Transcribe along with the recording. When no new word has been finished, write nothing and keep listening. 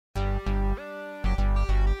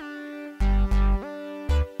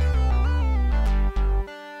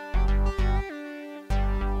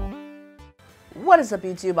What is up,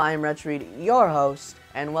 YouTube? I am Reid, your host,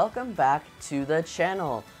 and welcome back to the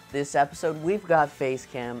channel. This episode, we've got face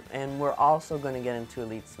cam, and we're also going to get into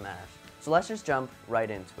Elite Smash. So let's just jump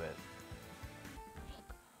right into it.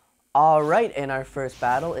 Alright, and our first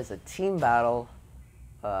battle is a team battle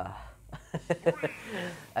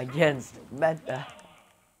against Samus,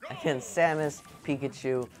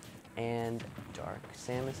 Pikachu, and Dark.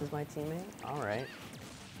 Samus is my teammate? Alright.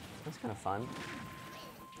 That's kind of fun.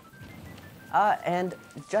 And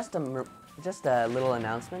just a little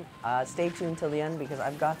announcement. Stay tuned till the end because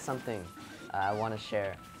I've got something I want to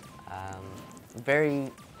share.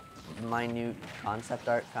 Very minute concept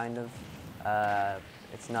art, kind of.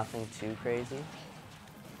 It's nothing too crazy,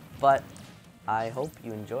 but I hope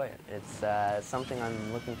you enjoy it. It's something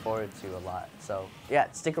I'm looking forward to a lot. So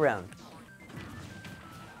yeah, stick around.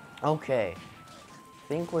 Okay, I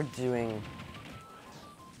think we're doing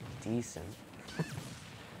decent.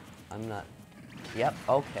 I'm not. Yep,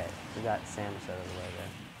 okay. We got Samus out of the way there.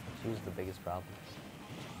 She was the biggest problem.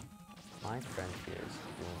 My friend here is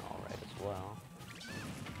doing alright as well.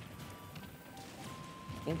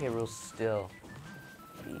 I think Gabriel's still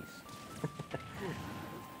a beast.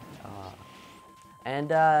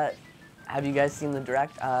 And have you guys seen the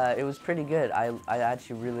Direct? It was pretty good. I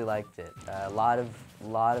actually really liked it. A lot of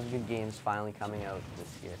good games finally coming out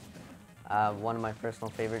this year. One of my personal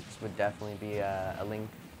favorites would definitely be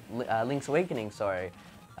Link's Awakening, sorry,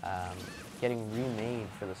 getting remade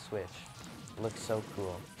for the Switch. It looks so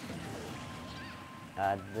cool.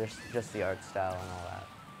 There's just the art style and all that.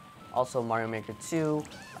 Also, Mario Maker 2,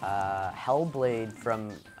 Hellblade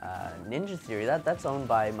from Ninja Theory. That's owned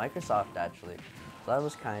by Microsoft, actually. So that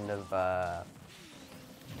was kind of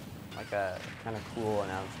like a kind of cool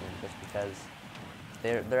announcement, just because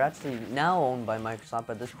they're actually now owned by Microsoft,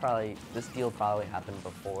 but this deal probably happened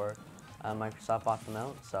before Microsoft bought them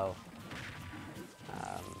out, so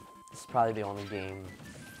this is probably the only game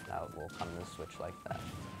that will come to the Switch like that.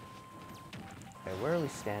 Okay, where are we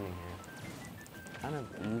standing here? Kind of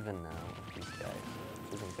even now with these guys,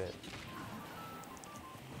 which isn't good.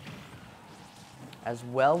 As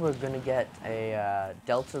well, we're going to get a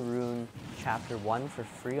Deltarune Chapter 1 for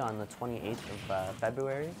free on the 28th of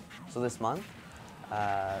February, so this month.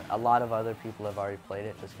 A lot of other people have already played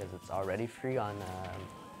it just because it's already free on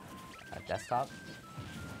desktop,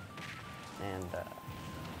 and I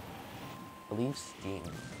believe Steam.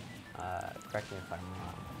 Correct me if I'm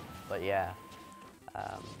wrong, but yeah.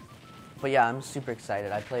 I'm super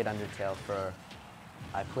excited. I played Undertale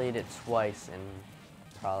I played it twice in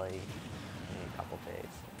probably a couple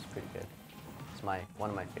days. It's pretty good. It's one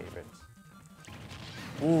of my favorites.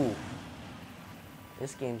 Ooh,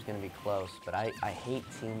 this game's gonna be close, but I hate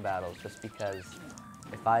team battles just because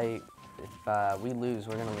if we lose,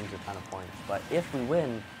 we're gonna lose a ton of points. But if we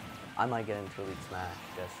win, I might get into Elite Smash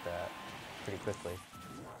just pretty quickly.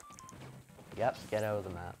 Yep, get out of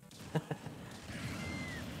the map.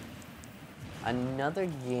 Another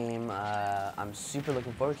game I'm super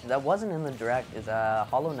looking forward to that wasn't in the Direct is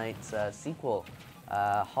Hollow Knight's sequel,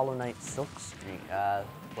 Hollow Knight Silk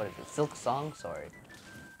Silk Song, sorry.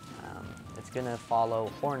 It's gonna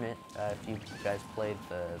follow Hornet. If you guys played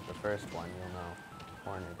the first one, you'll know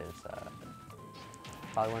Hornet is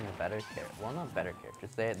probably one of the better characters. Well, not better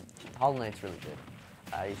characters. Hollow Knight's really good.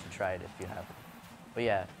 You should try it if you haven't. But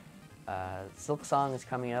yeah, Silk Song is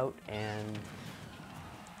coming out, and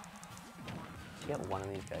let's get one of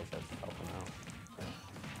these guys out to help him out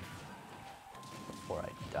before I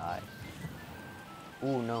die.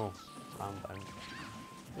 Ooh, no, wrong button.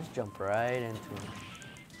 Just jump right into him.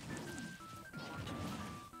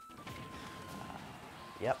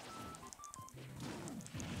 Yep.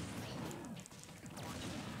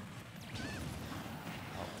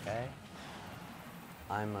 Okay.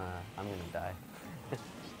 I'm gonna die.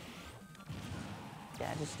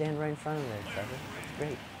 Yeah, just stand right in front of there, Trevor. That's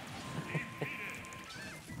great.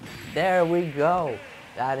 There we go.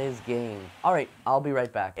 That is game. Alright, I'll be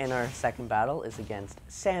right back. And our second battle is against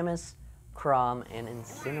Samus, Chrom, and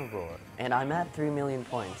Incineroar. And I'm at 3 million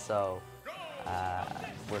points, so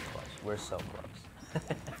we're close. We're so close.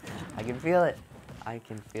 I can feel it. I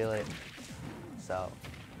can feel it. So,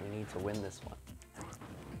 we need to win this one.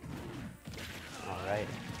 Alright.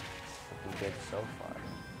 Looking good so far.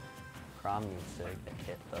 Chrom needs to get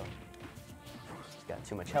hit, though. He's got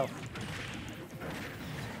too much health.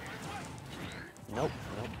 Nope,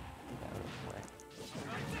 nope. Get out of the way.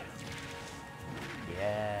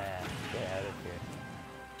 Yeah, get out of here.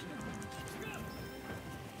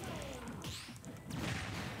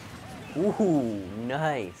 Ooh,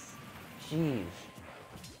 nice. Jeez.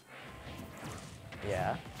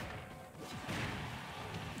 Yeah.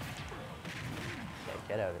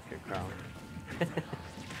 Get out of here, Chrome.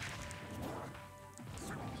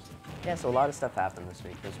 Yeah, so a lot of stuff happened this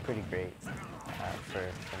week. It was pretty great for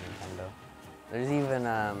Nintendo. There's even,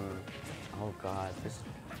 oh god, this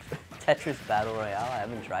Tetris Battle Royale. I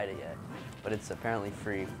haven't tried it yet, but it's apparently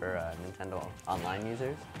free for Nintendo Online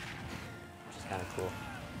users, which is kind of cool.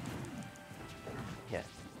 Yeah,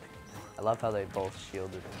 I love how they both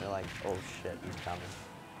shielded. They're like, oh shit, he's coming.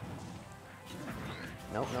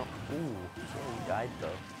 Nope, nope. Ooh, yeah, you died though.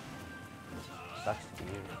 Sucks to you.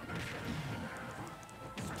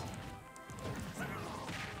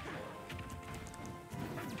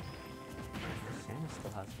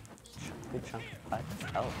 Still has a good chunk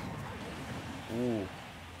of health. Ooh,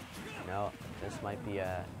 no, this might be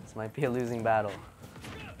a losing battle.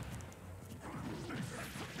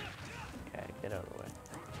 Okay, get out of the way.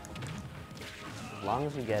 As long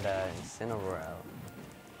as we get Incineroar out.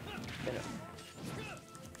 Get out.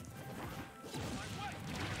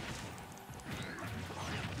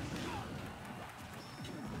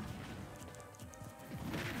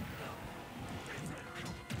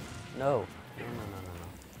 No. No.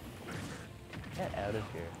 Get out of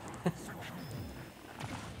here.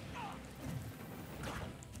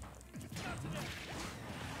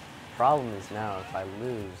 Problem is now, if I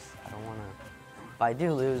lose, I don't want to... If I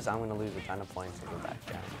do lose, I'm going to lose a ton of points and go back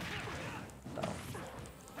down. So,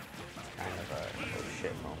 it's kind of a oh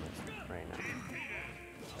shit moment right now,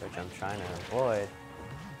 which I'm trying to avoid.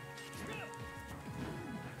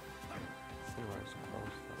 See where it's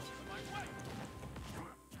close though.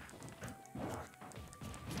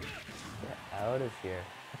 Get out of here.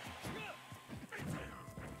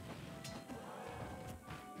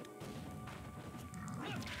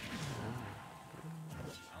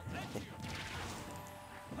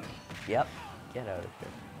 Yep, get out of here.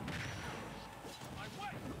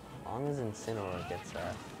 As long as Incineroar gets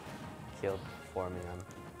killed for me,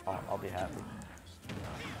 I'll be happy.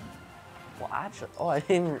 Well, actually, oh, I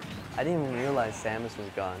didn't even realize Samus was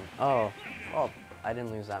gone. Oh, well, I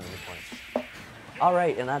didn't lose that many points. All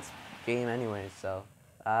right, and that's game anyway, so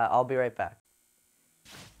I'll be right back.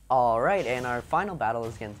 All right, and our final battle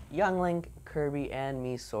is against Young Link, Kirby, and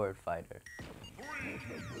me, Sword Fighter.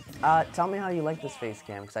 Tell me how you like this face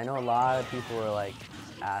cam, because I know a lot of people were like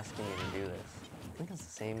asking me to do this. I think it's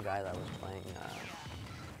the same guy that was playing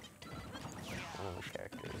one of the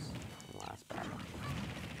characters in the last battle.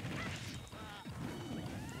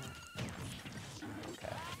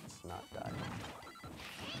 Okay, let's not die.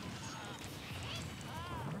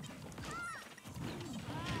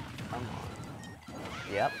 Come on.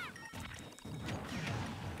 Yep.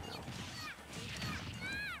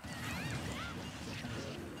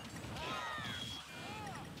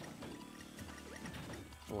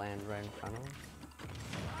 Land right in front of him.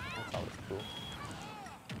 That's always cool.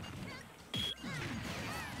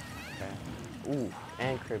 Okay. Ooh,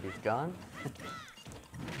 and Kirby's gone.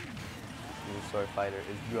 New Sword Fighter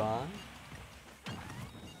is gone.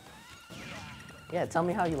 Yeah, tell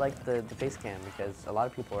me how you like the face cam, because a lot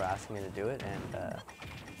of people were asking me to do it, and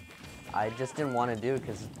I just didn't want to do it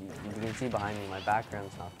because you can see behind me my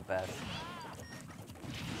background's not the best.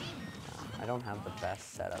 I don't have the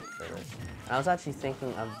best setup for this. And I was actually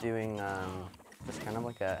thinking of doing just kind of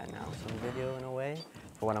like an announcement video in a way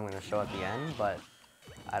for what I'm going to show at the end, but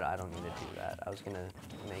I don't need to do that. I was going to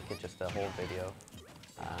make it just a whole video.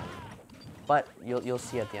 But you'll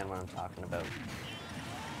see at the end what I'm talking about.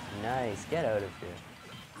 Nice, get out of here.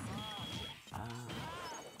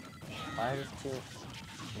 Why does two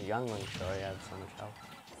Young Link, sorry, I have so much health.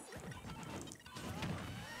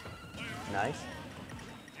 Nice.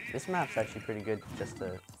 This map's actually pretty good just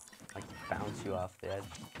to like bounce you off the edge.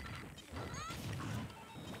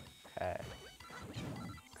 Okay.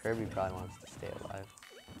 Kirby probably wants to stay alive.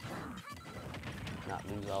 Not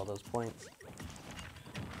lose all those points.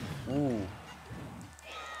 Ooh.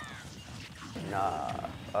 Nah.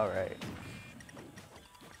 Alright.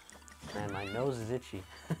 Man, my nose is itchy.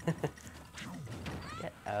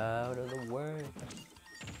 Get out of the way.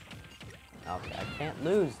 Okay, I can't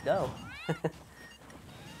lose, no.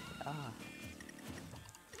 Ah.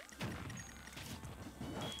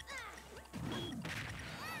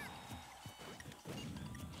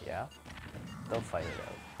 Yeah, they'll fight it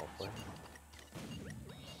out, hopefully.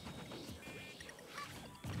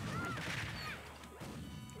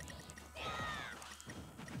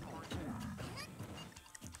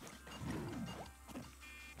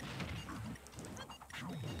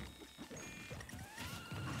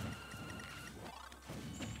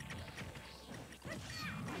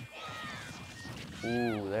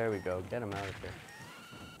 Ooh, there we go. Get him out of here.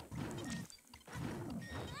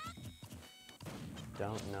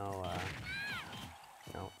 Don't know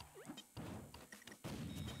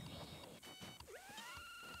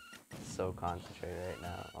so concentrated right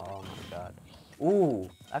now. Oh my god. Ooh,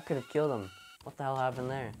 that could have killed him. What the hell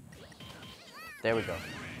happened there? There we go.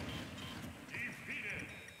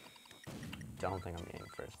 Don't think I'm getting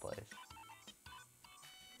first place.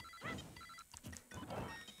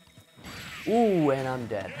 Ooh, and I'm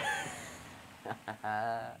dead.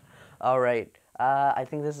 Alright, I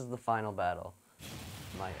think this is the final battle.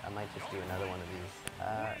 I might just do another one of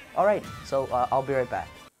these. Alright, so I'll be right back.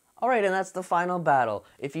 Alright, and that's the final battle.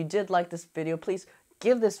 If you did like this video, please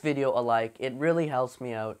give this video a like. It really helps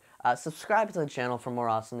me out. Subscribe to the channel for more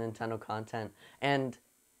awesome Nintendo content. And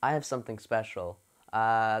I have something special.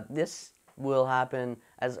 This will happen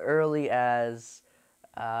as early as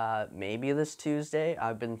maybe this Tuesday.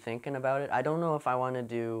 I've been thinking about it. I don't know if I want to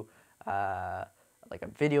do like a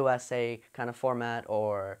video essay kind of format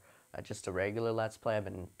or just a regular Let's Play. I've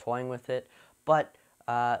been toying with it. But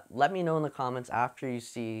let me know in the comments after you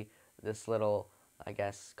see this little, I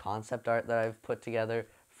guess, concept art that I've put together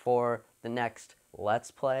for the next Let's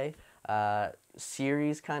Play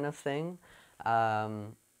series kind of thing.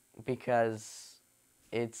 Because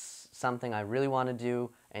it's something I really want to do,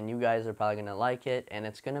 and you guys are probably going to like it, and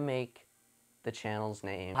it's going to make the channel's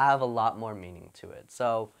name have a lot more meaning to it.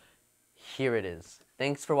 So, here it is.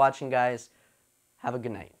 Thanks for watching, guys. Have a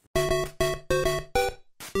good night.